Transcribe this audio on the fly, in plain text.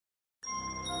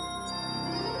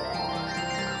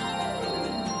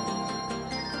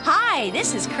Hi,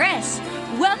 this is Chris.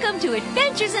 Welcome to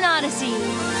Adventures in Odyssey.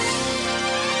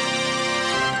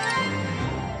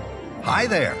 Hi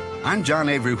there. I'm John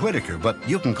Avery Whitaker, but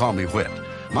you can call me Whit.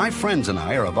 My friends and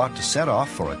I are about to set off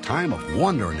for a time of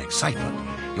wonder and excitement.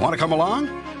 You want to come along?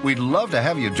 We'd love to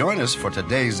have you join us for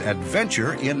today's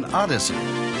adventure in Odyssey.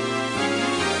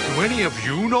 Do any of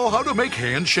you know how to make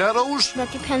hand shadows? That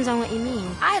depends on what you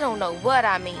mean. I don't know what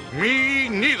I mean. Me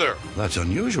neither. That's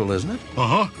unusual, isn't it?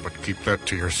 Uh-huh, but keep that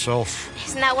to yourself.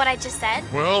 Isn't that what I just said?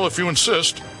 Well, if you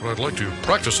insist, but I'd like to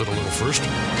practice it a little first.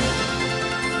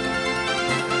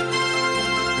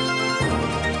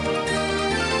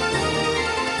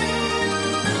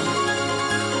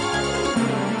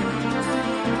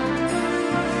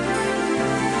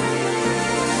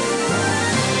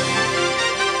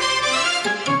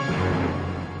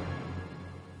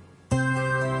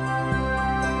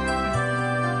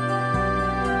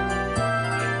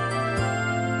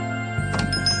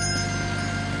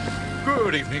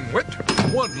 Good evening, Whit.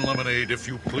 One lemonade, if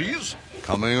you please.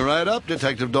 Coming right up,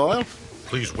 Detective Doyle.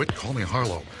 Please, Whit, call me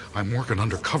Harlow. I'm working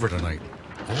undercover tonight.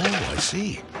 Oh, I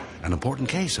see. An important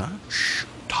case, huh? Shh,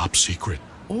 top secret.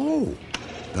 Oh,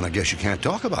 then I guess you can't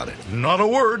talk about it. Not a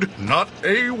word, not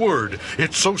a word.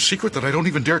 It's so secret that I don't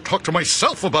even dare talk to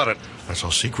myself about it. That's how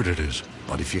secret it is.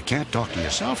 But if you can't talk to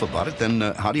yourself about it, then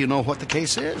how do you know what the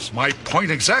case is? My point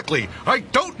exactly. I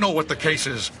don't know what the case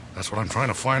is. That's what I'm trying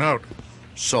to find out.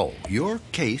 So, your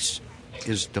case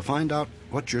is to find out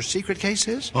what your secret case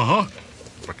is? Uh-huh.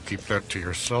 But keep that to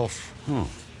yourself.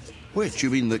 Which? You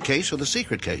mean the case or the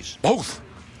secret case? Both.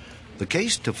 The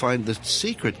case to find the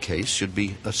secret case should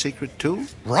be a secret too?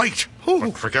 Right.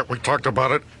 But forget we talked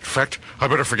about it. In fact, I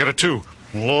better forget it too.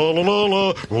 La la la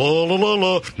la, la la la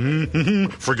la.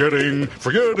 Forgetting.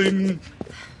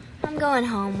 I'm going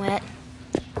home, Whit.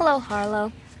 Hello,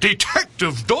 Harlow.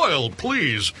 Detective Doyle,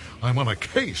 please. I'm on a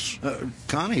case.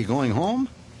 Connie, going home?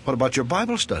 What about your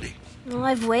Bible study? Well,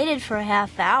 I've waited for a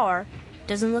half hour.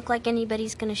 Doesn't look like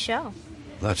anybody's going to show.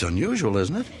 That's unusual,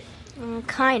 isn't it?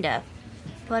 Kinda.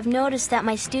 Well, I've noticed that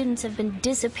my students have been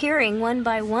disappearing one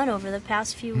by one over the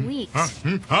past few weeks.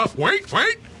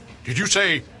 Wait. Did you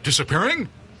say disappearing?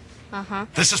 Uh-huh.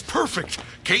 This is perfect.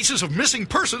 Cases of missing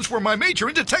persons were my major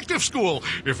in detective school.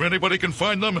 If anybody can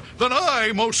find them, then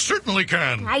I most certainly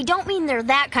can. I don't mean they're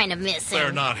that kind of missing.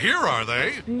 They're not here, are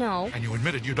they? No. And you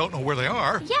admitted you don't know where they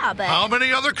are? Yeah, but... How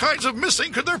many other kinds of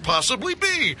missing could there possibly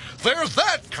be? They're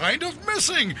that kind of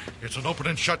missing. It's an open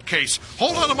and shut case.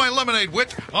 Hold on to my lemonade,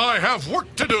 Whit. I have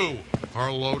work to do.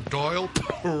 Harlow Doyle,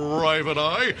 Private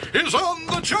Eye, is on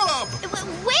the job.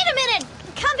 Wait a minute!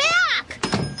 Come back!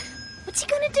 What's he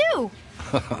gonna do?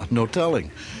 No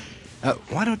telling.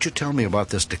 Why don't you tell me about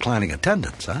this declining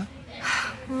attendance, huh?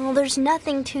 Well, there's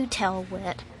nothing to tell,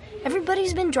 Whit.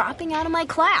 Everybody's been dropping out of my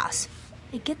class.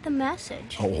 They get the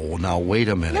message. Oh, now wait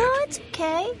a minute. No, it's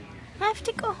okay. I have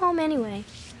to go home anyway.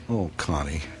 Oh,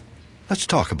 Connie, let's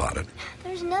talk about it.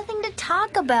 There's nothing to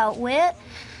talk about, Whit.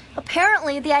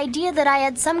 Apparently, the idea that I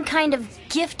had some kind of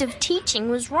gift of teaching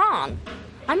was wrong.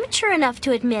 I'm mature enough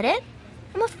to admit it.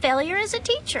 I'm a failure as a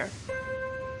teacher.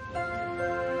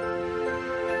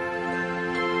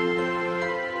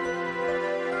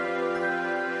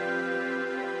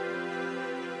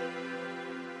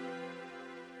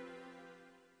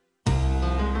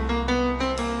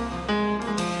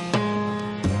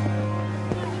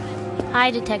 Hi,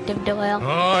 Detective Doyle.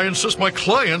 I insist my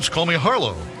clients call me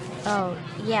Harlow. Oh,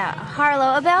 yeah.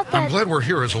 Harlow, about that... I'm glad we're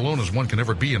here as alone as one can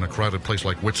ever be in a crowded place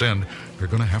like Wits End. You're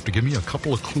going to have to give me a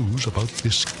couple of clues about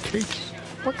this case.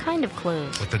 What kind of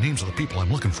clues? Like the names of the people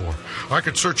I'm looking for. I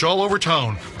could search all over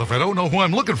town, but if I don't know who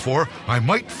I'm looking for, I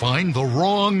might find the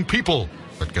wrong people.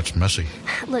 That gets messy.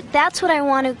 Look, that's what I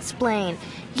want to explain.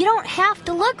 You don't have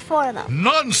to look for them.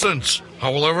 Nonsense!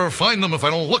 How will I ever find them if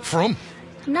I don't look for them?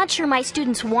 I'm not sure my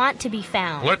students want to be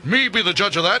found. Let me be the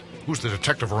judge of that. Who's the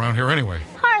detective around here anyway?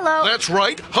 Harlow. That's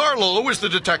right. Harlow is the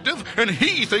detective, and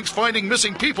he thinks finding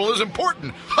missing people is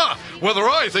important. Ha! Whether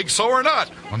I think so or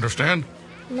not. Understand?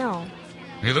 No.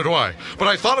 Neither do I. But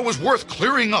I thought it was worth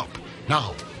clearing up.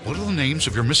 Now, what are the names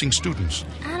of your missing students?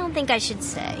 I don't think I should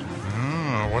say.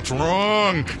 What's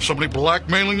wrong? Somebody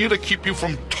blackmailing you to keep you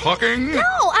from talking?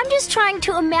 No, I'm just trying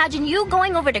to imagine you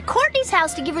going over to Courtney's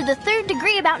house to give her the 3rd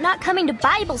degree about not coming to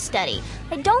Bible study.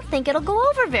 I don't think it'll go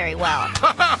over very well.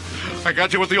 I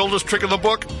got you with the oldest trick in the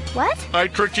book. What? I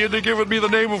tricked you into giving me the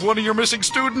name of one of your missing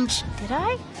students. Did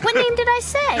I? What name did I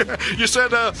say? You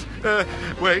said,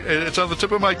 wait, it's on the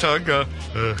tip of my tongue.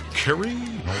 Carrie?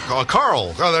 No,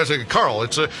 Carl. Oh, that's a Carl.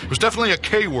 It was definitely a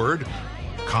K word.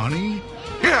 Connie?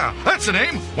 Yeah, that's the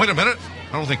name. Wait a minute.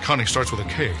 I don't think Connie starts with a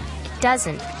K.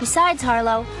 doesn't. Besides,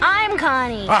 Harlow, I'm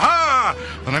Connie. Aha!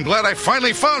 And I'm glad I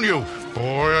finally found you.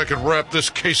 Boy, I could wrap this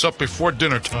case up before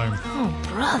dinner time. Oh,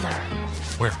 brother.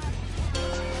 Where?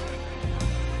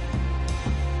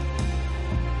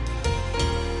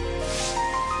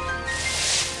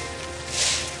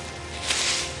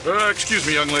 Excuse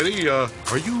me, young lady. Are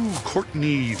you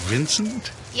Courtney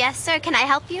Vincent? Yes, sir. Can I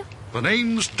help you? The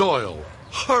name's Doyle.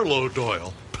 Harlow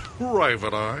Doyle.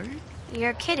 Private Eye?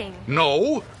 You're kidding.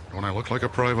 No. Don't I look like a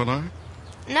private eye?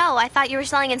 No, I thought you were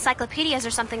selling encyclopedias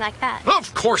or something like that.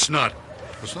 Of course not.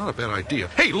 It's not a bad idea.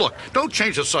 Hey, look, don't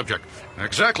change the subject.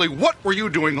 Exactly what were you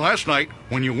doing last night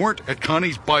when you weren't at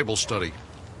Connie's Bible study?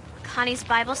 Connie's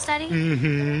Bible study?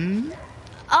 Mm-hmm.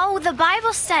 Oh, the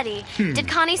Bible study. Did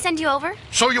Connie send you over?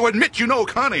 So you admit you know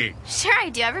Connie? Sure I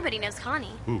do. Everybody knows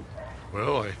Connie. Ooh.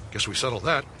 Well, I guess we settled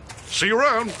that. See you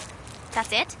around.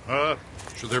 That's it?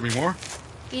 Should there be more?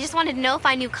 You just wanted to know if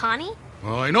I knew Connie?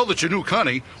 Well, I know that you knew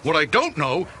Connie. What I don't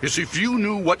know is if you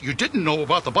knew what you didn't know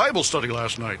about the Bible study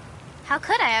last night. How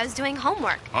could I? I was doing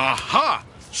homework. Aha!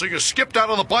 So you skipped out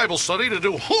of the Bible study to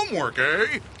do homework,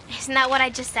 eh? Isn't that what I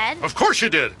just said? Of course you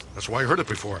did. That's why I heard it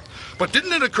before. But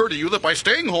didn't it occur to you that by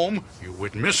staying home, you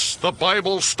would miss the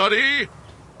Bible study?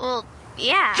 Well,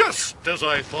 yeah. Just as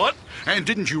I thought. And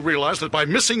didn't you realize that by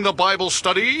missing the Bible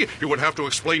study, you would have to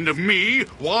explain to me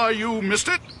why you missed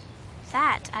it?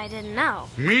 That I didn't know.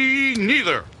 Me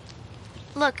neither.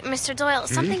 Look, Mr. Doyle,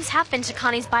 something's happened to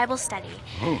Connie's Bible study.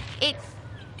 Oh.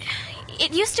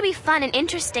 It used to be fun and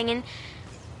interesting, and,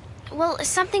 well,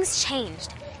 something's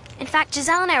changed. In fact,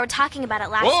 Giselle and I were talking about it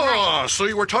last night. Oh, so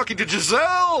you were talking to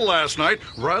Giselle last night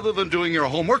rather than doing your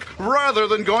homework, rather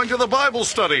than going to the Bible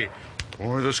study.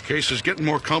 Boy, this case is getting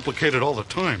more complicated all the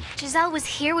time. Giselle was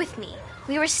here with me.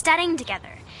 We were studying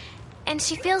together. And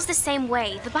she feels the same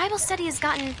way. The Bible study has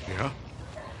gotten... Yeah?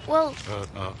 Well...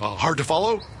 Hard to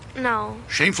follow? No.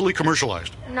 Shamefully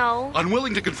commercialized? No.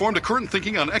 Unwilling to conform to current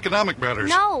thinking on economic matters?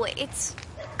 No, it's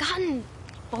gotten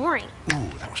boring. Ooh,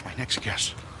 that was my next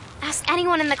guess. Ask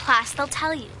anyone in the class, they'll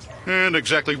tell you. And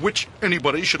exactly which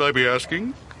anybody should I be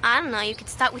asking? I don't know, you could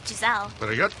start with Giselle.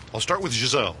 Better yet, I'll start with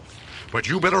Giselle. But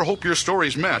you better hope your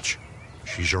stories match.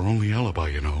 She's your only alibi,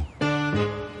 you know.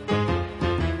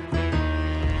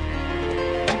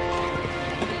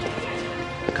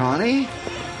 Connie?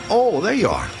 Oh, there you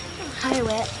are. Hi,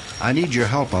 Whit. I need your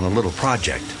help on a little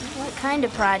project. What kind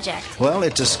of project? Well,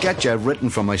 it's a sketch I've written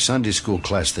for my Sunday school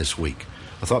class this week.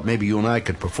 I thought maybe you and I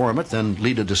could perform it, then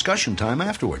lead a discussion time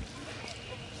afterward.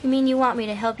 You mean you want me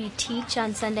to help you teach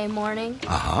on Sunday morning?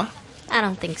 Uh-huh. I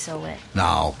don't think so, Whit.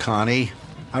 Now, Connie,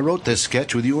 I wrote this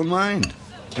sketch with you in mind.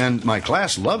 And my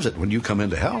class loves it when you come in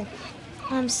to help.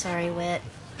 I'm sorry, Whit.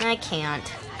 I can't.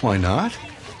 Why not?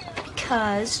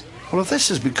 Because... Well, if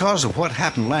this is because of what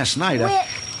happened last night, Whit,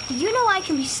 you know I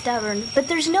can be stubborn, but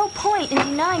there's no point in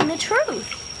denying the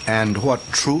truth. And what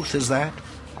truth is that?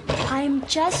 I'm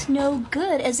just no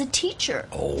good as a teacher.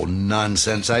 Oh,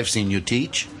 nonsense. I've seen you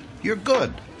teach. You're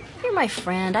good. You're my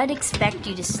friend. I'd expect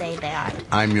you to say that.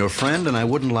 I'm your friend, and I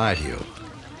wouldn't lie to you.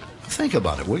 Think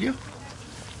about it, will you?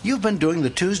 You've been doing the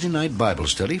Tuesday night Bible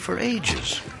study for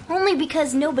ages. Only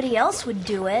because nobody else would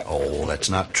do it. Oh, that's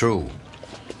not true.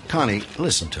 Connie,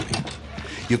 listen to me.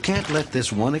 You can't let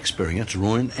this one experience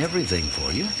ruin everything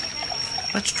for you.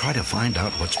 Let's try to find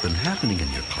out what's been happening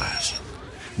in your class.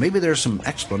 Maybe there's some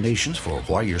explanations for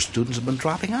why your students have been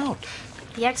dropping out.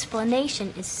 The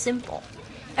explanation is simple.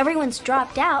 Everyone's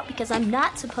dropped out because I'm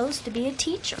not supposed to be a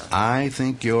teacher. I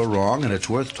think you're wrong, and it's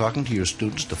worth talking to your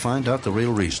students to find out the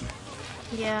real reason.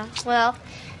 Yeah, well,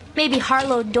 maybe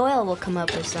Harlow Doyle will come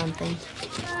up with something.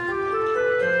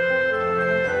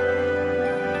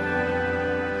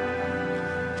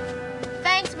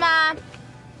 Thanks, Mom.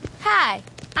 Hi,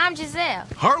 I'm Giselle.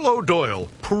 Harlow Doyle,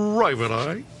 Private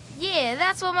Eye. Yeah,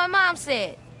 that's what my mom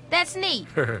said. That's neat.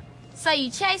 So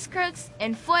you chase crooks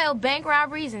and foil bank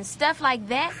robberies and stuff like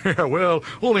that? Yeah, well,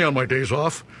 only on my days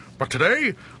off. But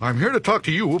today, I'm here to talk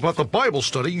to you about the Bible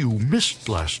study you missed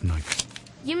last night.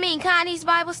 You mean Connie's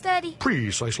Bible study?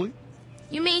 Precisely.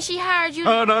 You mean she hired you?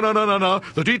 No.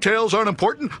 The details aren't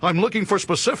important. I'm looking for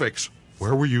specifics.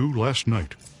 Where were you last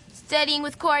night? Studying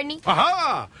with Courtney?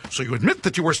 Aha! So you admit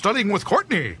that you were studying with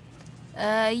Courtney.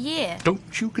 Yeah.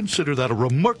 Don't you consider that a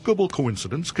remarkable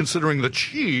coincidence, considering that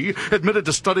she admitted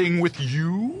to studying with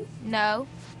you? No.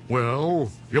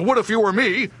 Well, you would if you were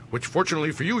me, which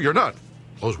fortunately for you, you're not.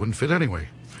 Clothes wouldn't fit anyway.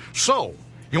 So,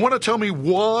 you want to tell me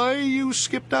why you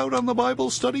skipped out on the Bible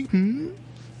study?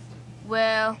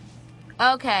 Well,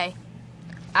 okay.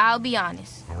 I'll be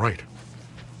honest. All right.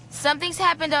 Something's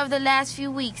happened over the last few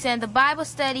weeks, and the Bible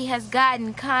study has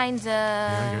gotten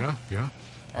kinda... Yeah.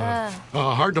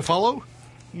 Hard to follow?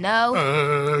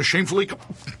 No. Shamefully...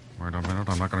 Wait a minute,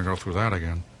 I'm not going to go through that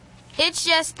again. It's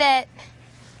just that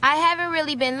I haven't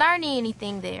really been learning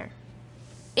anything there.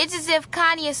 It's as if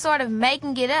Connie is sort of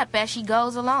making it up as she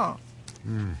goes along.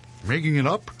 Making it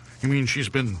up? You mean she's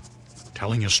been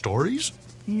telling you stories?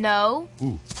 No.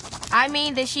 Ooh. I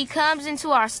mean that she comes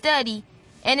into our study,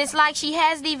 and it's like she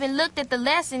hasn't even looked at the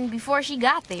lesson before she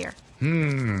got there.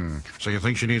 So you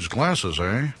think she needs glasses,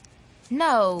 eh?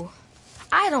 No.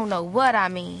 I don't know what I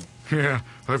mean. Yeah,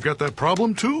 I've got that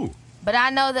problem too. But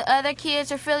I know the other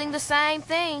kids are feeling the same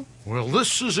thing. Well,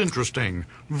 this is interesting.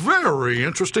 Very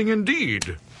interesting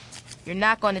indeed. You're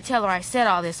not going to tell her I said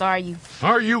all this, are you?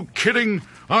 Are you kidding?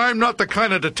 I'm not the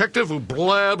kind of detective who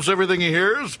blabs everything he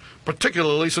hears,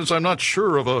 particularly since I'm not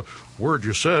sure of a word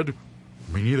you said.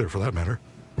 Me neither, for that matter.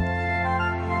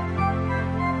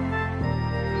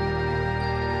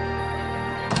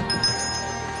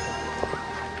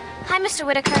 Hi, Mr.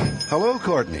 Whitaker. Hello,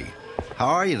 Courtney. How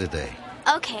are you today?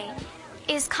 Okay.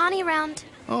 Is Connie around?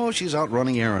 Oh, she's out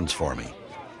running errands for me.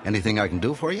 Anything I can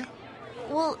do for you?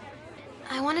 Well,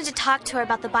 I wanted to talk to her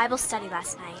about the Bible study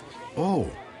last night. Oh,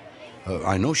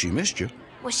 I know she missed you.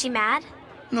 Was she mad?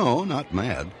 No, not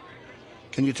mad.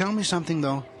 Can you tell me something,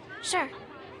 though? Sure.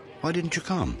 Why didn't you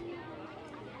come?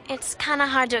 It's kind of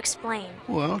hard to explain.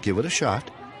 Well, give it a shot.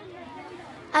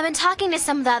 I've been talking to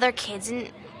some of the other kids, and,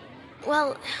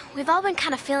 well, we've all been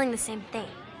kind of feeling the same thing.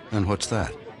 And what's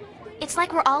that? It's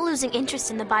like we're all losing interest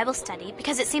in the Bible study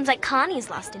because it seems like Connie's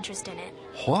lost interest in it.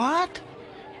 What?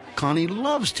 Connie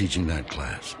loves teaching that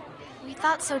class. We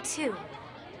thought so too.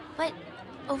 But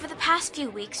over the past few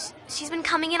weeks, she's been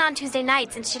coming in on Tuesday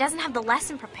nights and she doesn't have the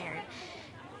lesson prepared.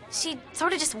 She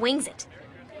sort of just wings it.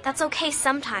 That's okay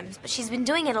sometimes, but she's been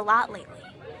doing it a lot lately.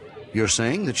 You're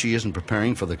saying that she isn't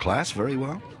preparing for the class very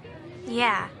well?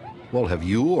 Yeah. Well, have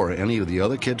you or any of the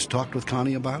other kids talked with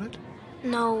Connie about it?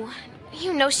 No.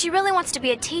 You know, she really wants to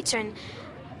be a teacher, and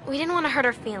we didn't want to hurt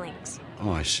her feelings.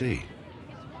 Oh, I see.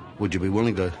 Would you be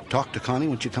willing to talk to Connie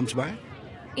when she comes back?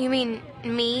 You mean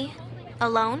me?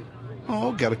 Alone?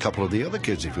 Oh, get a couple of the other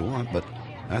kids if you want, but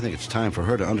I think it's time for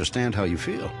her to understand how you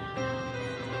feel.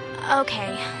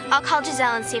 Okay. I'll call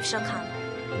Giselle and see if she'll come.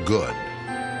 Good.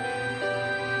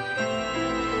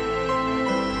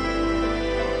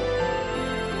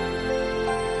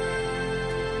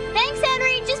 Thanks,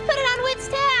 Henry. Just put it on Whit's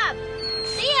tab.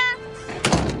 See ya.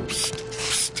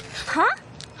 Huh?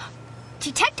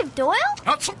 Detective Doyle?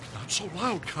 Not so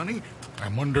loud, Connie.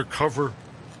 I'm undercover.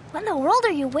 What in the world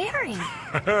are you wearing?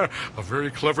 A very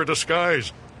clever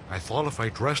disguise. I thought if I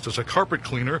dressed as a carpet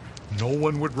cleaner, no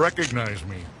one would recognize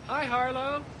me. Hi,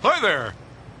 Harlow. Hi there.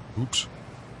 Oops.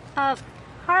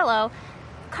 Harlow,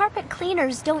 carpet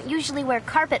cleaners don't usually wear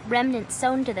carpet remnants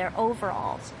sewn to their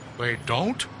overalls. They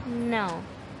don't? No.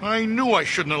 I knew I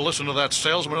shouldn't have listened to that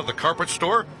salesman at the carpet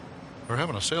store. They're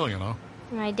having a sale, you know.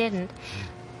 I didn't.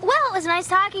 Well, it was nice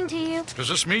talking to you. Does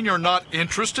this mean you're not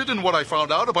interested in what I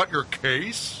found out about your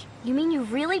case? You mean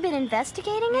you've really been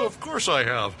investigating Well, it? of course I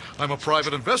have. I'm a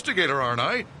private investigator, aren't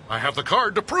I? I have the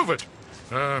card to prove it.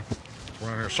 Around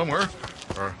here somewhere.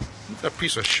 Move that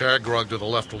piece of shag rug to the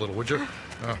left a little, would you?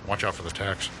 Watch out for the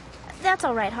tacks. That's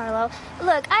all right, Harlow.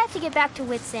 Look, I have to get back to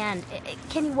Whit's End.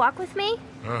 Can you walk with me?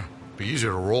 Be easier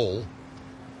to roll.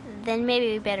 Then maybe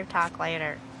we better talk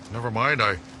later. Never mind.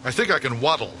 I think I can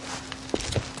waddle.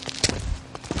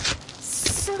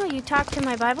 So you talked to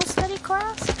my Bible study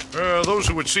class? Those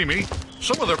who would see me,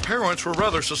 some of their parents were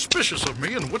rather suspicious of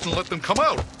me and wouldn't let them come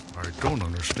out. I don't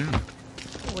understand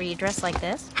it. Were you dressed like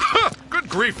this? Ha! Good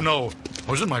grief, no.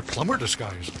 I was in my plumber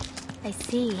disguise. I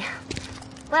see.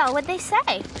 Well, what'd they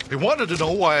say? They wanted to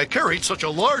know why I carried such a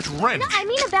large wrench. No, I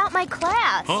mean about my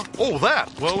class. Huh? Oh,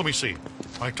 that. Well, let me see.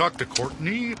 I talked to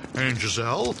Courtney and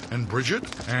Giselle and Bridget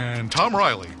and Tom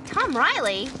Riley. Tom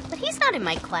Riley? But he's not in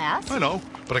my class. I know,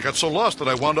 but I got so lost that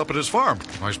I wound up at his farm.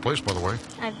 Nice place, by the way.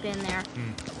 I've been there.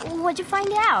 What'd you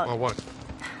find out? Well, what?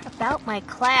 About my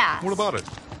class. What about it?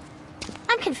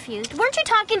 I'm confused. Weren't you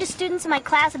talking to students in my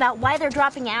class about why they're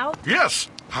dropping out? Yes.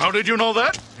 How did you know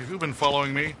that? Have you been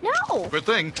following me? No. Good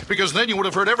thing, because then you would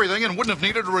have heard everything and wouldn't have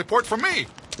needed a report from me.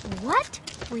 What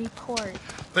report?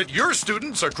 That your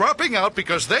students are dropping out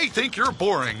because they think you're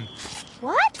boring.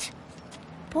 What?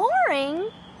 Boring?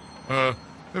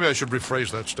 Maybe I should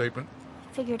rephrase that statement.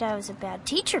 Figured I was a bad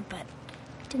teacher, but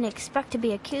didn't expect to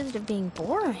be accused of being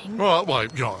boring. Well, I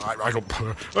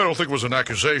don't think it was an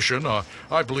accusation.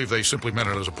 I believe they simply meant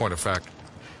it as a point of fact.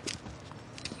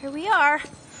 Here we are.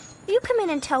 Will you come in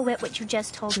and tell Whit what you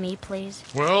just told me, please?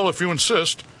 Well, if you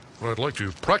insist, but I'd like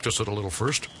to practice it a little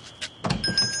first.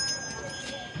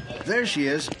 There she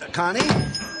is. Connie?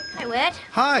 Hi, Whit.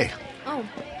 Hi. Oh,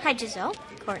 hi, Giselle.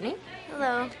 Courtney.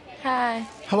 Hello. Hi.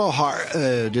 Hello,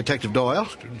 Detective Doyle.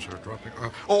 Students are dropping.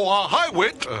 Hi,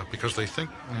 Whit. Because they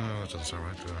think. That's all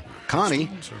right.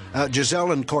 Connie,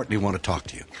 Giselle and Courtney want to talk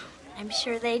to you. I'm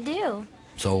sure they do.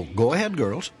 So go ahead,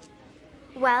 girls.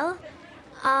 Well,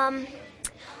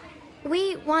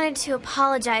 we wanted to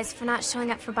apologize for not showing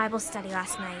up for Bible study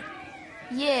last night.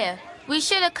 Yeah, we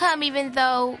should have come even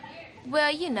though,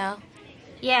 well, you know.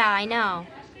 Yeah, I know.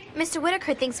 Mr.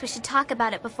 Whitaker thinks we should talk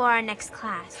about it before our next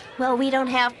class. Well, we don't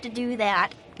have to do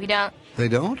that. We don't. They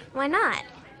don't? Why not?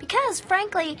 Because,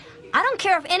 frankly, I don't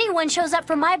care if anyone shows up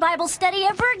for my Bible study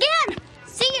ever again.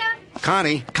 See ya.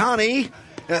 Connie!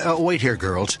 Wait here,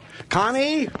 girls.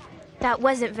 Connie! That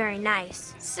wasn't very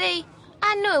nice. See,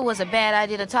 I knew it was a bad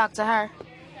idea to talk to her.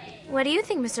 What do you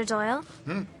think, Mr. Doyle?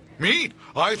 Me?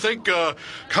 I think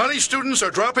Connie's students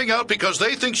are dropping out because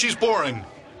they think she's boring.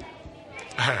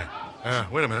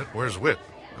 Wait a minute. Where's Whit?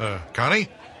 Connie?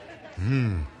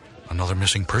 Another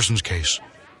missing persons case.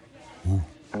 Ooh.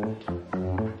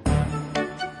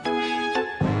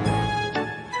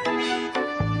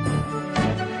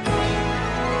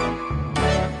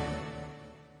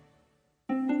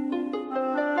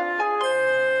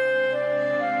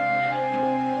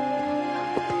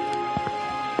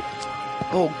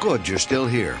 Oh, good, you're still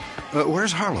here.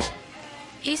 Where's Harlow?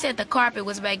 He said the carpet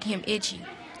was making him itchy.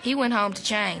 He went home to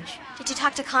change. Did you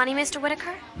talk to Connie, Mr.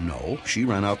 Whitaker? No, she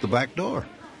ran out the back door.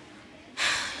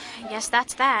 I guess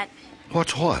that's that.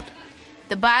 What's what?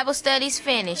 The Bible study's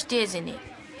finished, isn't it?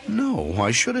 No, why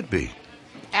should it be?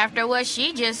 After what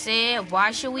she just said,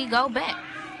 why should we go back?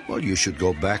 Well, you should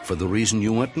go back for the reason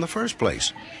you went in the first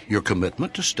place. Your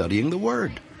commitment to studying the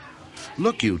Word.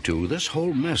 Look, you two, this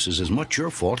whole mess is as much your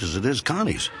fault as it is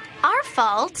Connie's. Our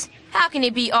fault? How can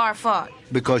it be our fault?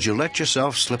 Because you let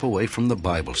yourself slip away from the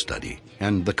Bible study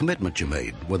and the commitment you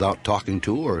made without talking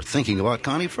to or thinking about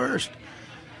Connie first.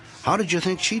 How did you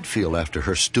think she'd feel after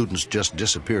her students just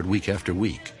disappeared week after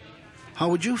week? How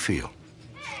would you feel?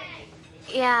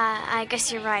 Yeah, I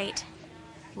guess you're right.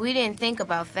 We didn't think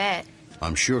about that.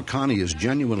 I'm sure Connie is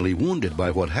genuinely wounded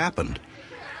by what happened.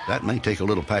 That may take a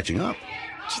little patching up.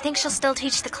 Do you think she'll still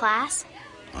teach the class?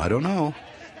 I don't know.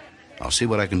 I'll see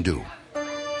what I can do.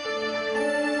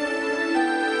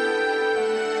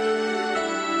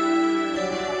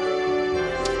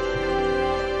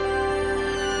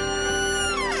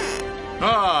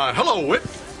 Hello, Whit.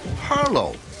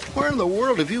 Harlow, where in the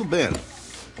world have you been?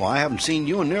 Well, I haven't seen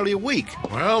you in nearly a week.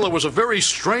 Well, it was a very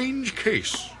strange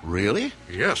case. Really?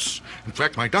 Yes. In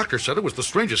fact, my doctor said it was the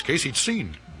strangest case he'd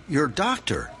seen. Your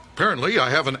doctor? Apparently, I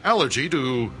have an allergy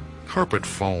to carpet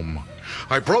foam.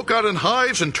 I broke out in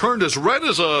hives and turned as red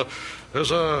as a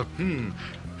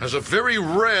very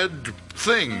red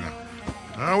thing.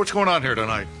 What's going on here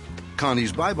tonight?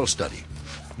 Connie's Bible study.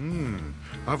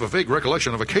 I have a vague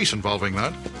recollection of a case involving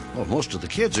that. Well, most of the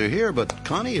kids are here, but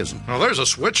Connie isn't. Now, there's a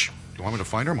switch. Do you want me to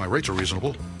find her? My rates are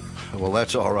reasonable. Well,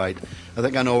 that's all right. I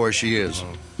think I know where she is.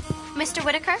 Mr.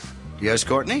 Whitaker? Yes,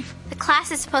 Courtney? The class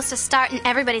is supposed to start and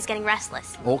everybody's getting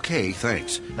restless. Okay,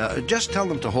 thanks. Just tell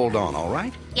them to hold on, all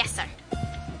right? Yes, sir.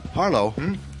 Harlow,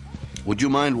 would you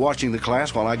mind watching the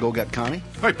class while I go get Connie?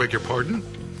 I beg your pardon?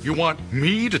 You want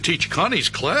me to teach Connie's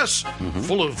class?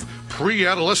 Full of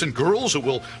pre-adolescent girls who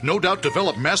will no doubt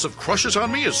develop massive crushes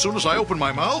on me as soon as I open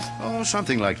my mouth? Oh,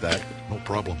 something like that. No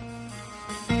problem.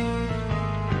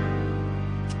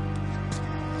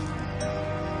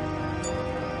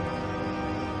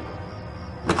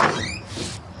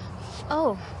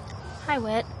 Oh, hi,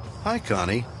 Whit. Hi,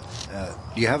 Connie.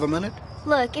 Do you have a minute?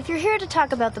 Look, if you're here to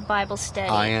talk about the Bible study...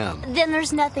 I am. Then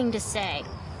there's nothing to say.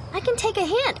 I can take a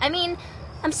hint. I mean,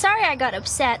 I'm sorry I got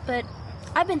upset, but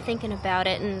I've been thinking about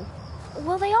it, and...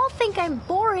 well, they all think I'm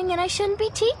boring and I shouldn't be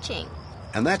teaching.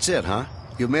 And that's it, huh?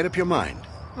 You've made up your mind.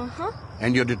 Uh-huh.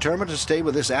 And you're determined to stay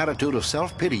with this attitude of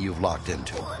self-pity you've locked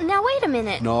into. Now, wait a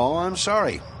minute. No, I'm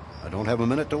sorry. I don't have a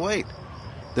minute to wait.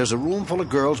 There's a room full of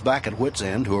girls back at Whit's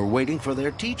End who are waiting for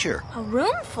their teacher. A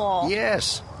room full?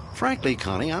 Yes. Frankly,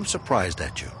 Connie, I'm surprised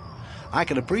at you. I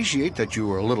can appreciate that you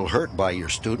were a little hurt by your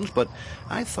students, but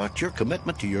I thought your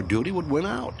commitment to your duty would win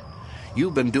out.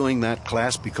 You've been doing that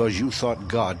class because you thought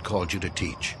God called you to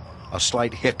teach. A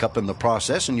slight hiccup in the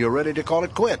process, and you're ready to call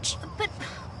it quits. But,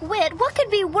 Whit, what could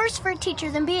be worse for a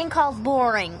teacher than being called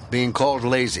boring? Being called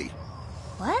lazy.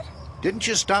 What? Didn't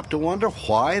you stop to wonder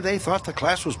why they thought the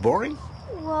class was boring?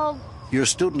 Well... Your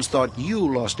students thought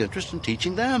you lost interest in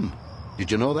teaching them.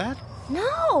 Did you know that?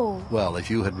 No. Well, if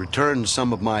you had returned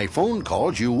some of my phone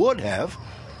calls, you would have.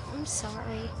 I'm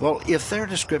sorry. Well, if their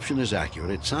description is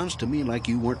accurate, it sounds to me like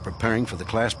you weren't preparing for the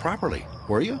class properly.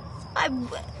 Were you?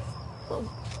 Well,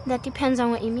 That depends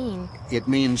on what you mean. It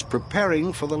means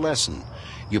preparing for the lesson.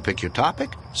 You pick your topic,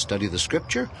 study the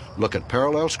scripture, look at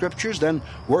parallel scriptures, then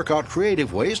work out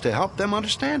creative ways to help them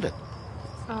understand it.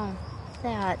 Oh,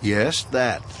 that. Yes,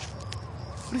 that.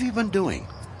 What have you been doing?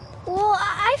 Well,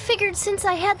 I figured since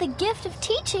I had the gift of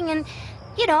teaching and,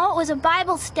 it was a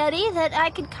Bible study that I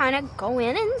could kind of go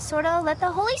in and sort of let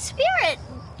the Holy Spirit,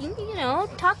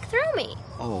 talk through me.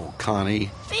 Oh,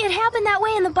 Connie. It happened that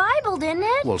way in the Bible, didn't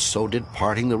it? Well, so did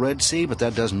parting the Red Sea, but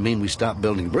that doesn't mean we stop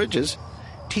building bridges.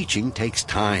 Teaching takes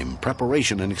time,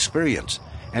 preparation, and experience.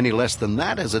 Any less than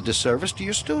that is a disservice to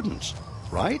your students,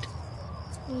 right?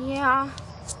 Yeah,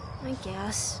 I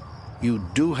guess. You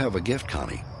do have a gift,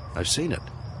 Connie. I've seen it.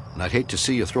 And I'd hate to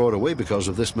see you throw it away because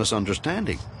of this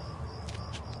misunderstanding.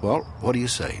 Well, what do you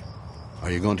say? Are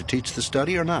you going to teach the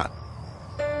study or not?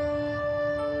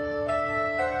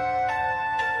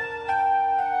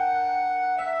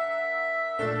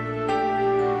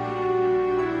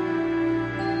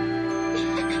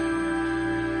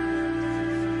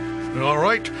 All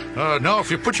right. Now, if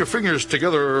you put your fingers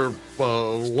together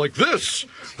like this,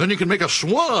 then you can make a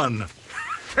swan.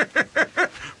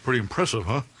 Pretty impressive,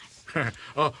 huh?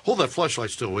 Hold that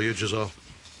flashlight still, will you, Giselle?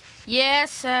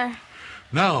 Yes, sir.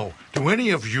 Now, do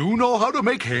any of you know how to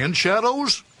make hand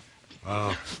shadows?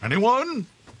 Anyone?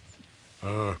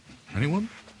 Anyone?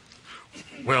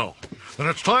 Well, then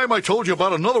it's time I told you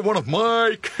about another one of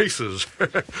my cases.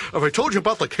 Have I told you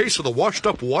about the case of the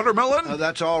washed-up watermelon?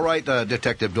 That's all right,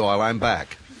 Detective Doyle. I'm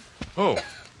back. Oh.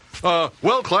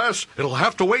 Well, class, it'll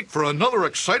have to wait for another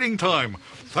exciting time.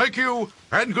 Thank you,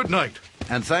 and good night.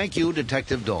 And thank you,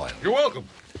 Detective Doyle. You're welcome.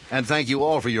 And thank you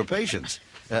all for your patience.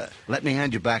 Let me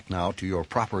hand you back now to your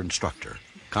proper instructor.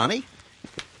 Connie?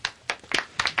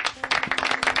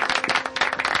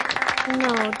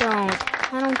 No,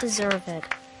 don't. I don't deserve it.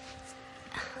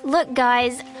 Look,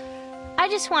 guys, I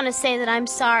just want to say that I'm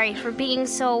sorry for being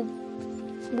so,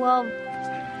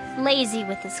 lazy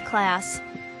with this class.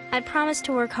 I promise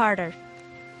to work harder.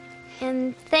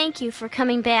 And thank you for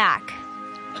coming back.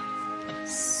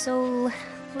 So,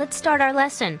 let's start our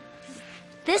lesson.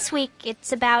 This week,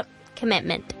 it's about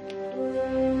commitment.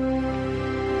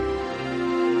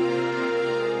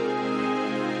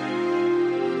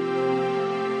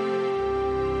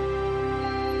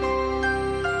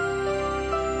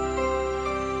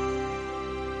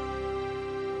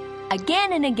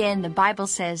 Again and again, the Bible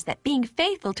says that being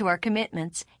faithful to our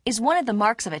commitments is one of the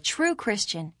marks of a true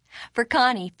Christian. For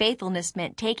Connie, faithfulness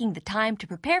meant taking the time to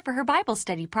prepare for her Bible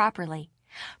study properly.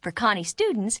 For Connie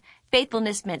students,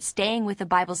 faithfulness meant staying with the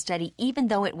Bible study even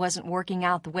though it wasn't working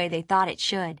out the way they thought it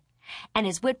should. And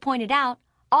as Whit pointed out,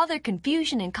 all their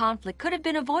confusion and conflict could have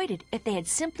been avoided if they had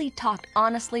simply talked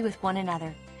honestly with one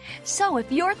another. So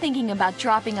if you're thinking about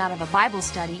dropping out of a Bible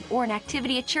study or an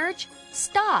activity at church,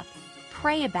 stop.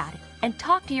 Pray about it and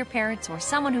talk to your parents or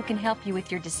someone who can help you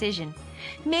with your decision.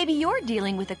 Maybe you're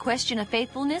dealing with a question of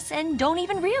faithfulness and don't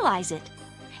even realize it.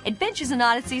 Adventures in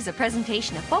Odyssey is a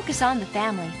presentation of Focus on the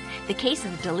Family. The Case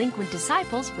of the Delinquent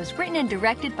Disciples was written and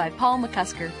directed by Paul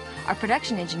McCusker. Our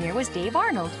production engineer was Dave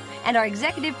Arnold, and our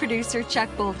executive producer, Chuck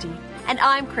Bolte. And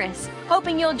I'm Chris,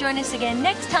 hoping you'll join us again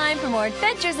next time for more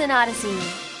Adventures in Odyssey.